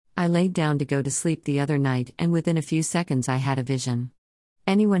I laid down to go to sleep the other night, and within a few seconds I had a vision.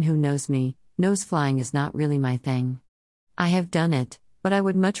 Anyone who knows me knows flying is not really my thing. I have done it, but I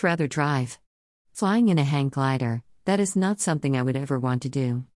would much rather drive. Flying in a hang glider, that is not something I would ever want to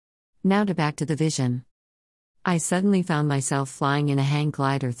do. Now back to the vision. I suddenly found myself flying in a hang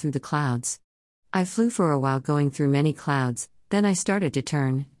glider through the clouds. I flew for a while going through many clouds, then I started to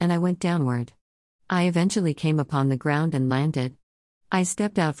turn, and I went downward. I eventually came upon the ground and landed. I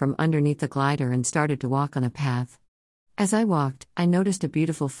stepped out from underneath the glider and started to walk on a path. As I walked, I noticed a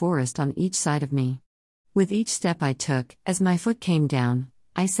beautiful forest on each side of me. With each step I took, as my foot came down,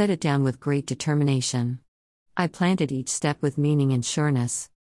 I set it down with great determination. I planted each step with meaning and sureness.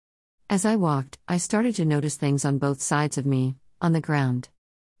 As I walked, I started to notice things on both sides of me, on the ground.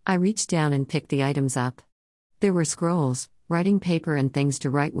 I reached down and picked the items up. There were scrolls, writing paper and things to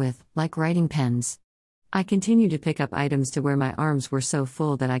write with, like writing pens. I continued to pick up items to where my arms were so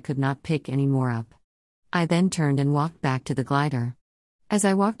full that I could not pick any more up. I then turned and walked back to the glider. As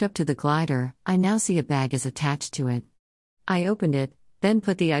I walked up to the glider, I now see a bag is attached to it. I opened it, then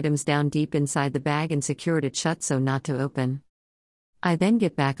put the items down deep inside the bag and secured it shut so not to open. I then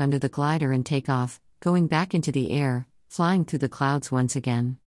get back under the glider and take off, going back into the air, flying through the clouds once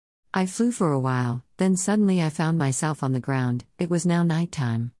again. I flew for a while, then suddenly I found myself on the ground. It was now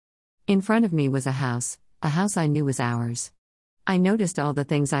nighttime. In front of me was a house I knew was ours. I noticed all the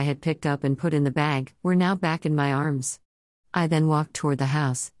things I had picked up and put in the bag were now back in my arms. I then walked toward the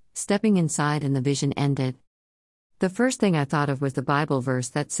house, stepping inside, and the vision ended. The first thing I thought of was the Bible verse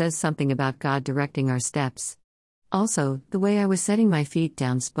that says something about God directing our steps. Also, the way I was setting my feet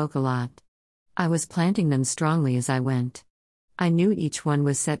down spoke a lot. I was planting them strongly as I went. I knew each one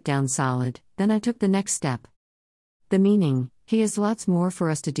was set down solid, then I took the next step. The meaning, He has lots more for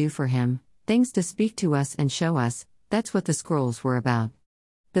us to do for Him, things to speak to us and show us, that's what the scrolls were about.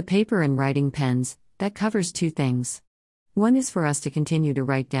 The paper and writing pens, that covers two things. One is for us to continue to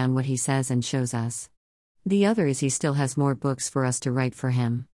write down what He says and shows us. The other is He still has more books for us to write for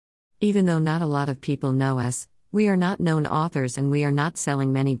Him. Even though not a lot of people know us, we are not known authors and we are not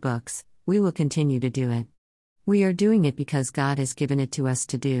selling many books, we will continue to do it. We are doing it because God has given it to us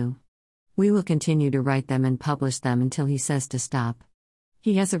to do. We will continue to write them and publish them until He says to stop.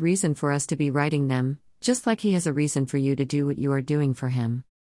 He has a reason for us to be writing them, just like He has a reason for you to do what you are doing for Him.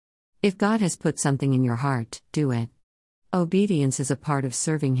 If God has put something in your heart, do it. Obedience is a part of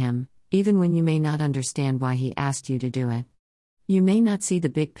serving Him, even when you may not understand why He asked you to do it. You may not see the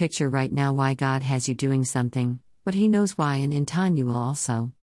big picture right now why God has you doing something, but He knows why, and in time you will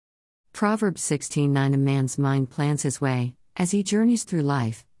also. Proverbs 16:9 A man's mind plans his way, as he journeys through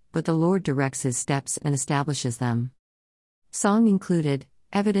life, but the Lord directs his steps and establishes them. Song included,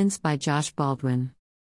 Evidence by Josh Baldwin.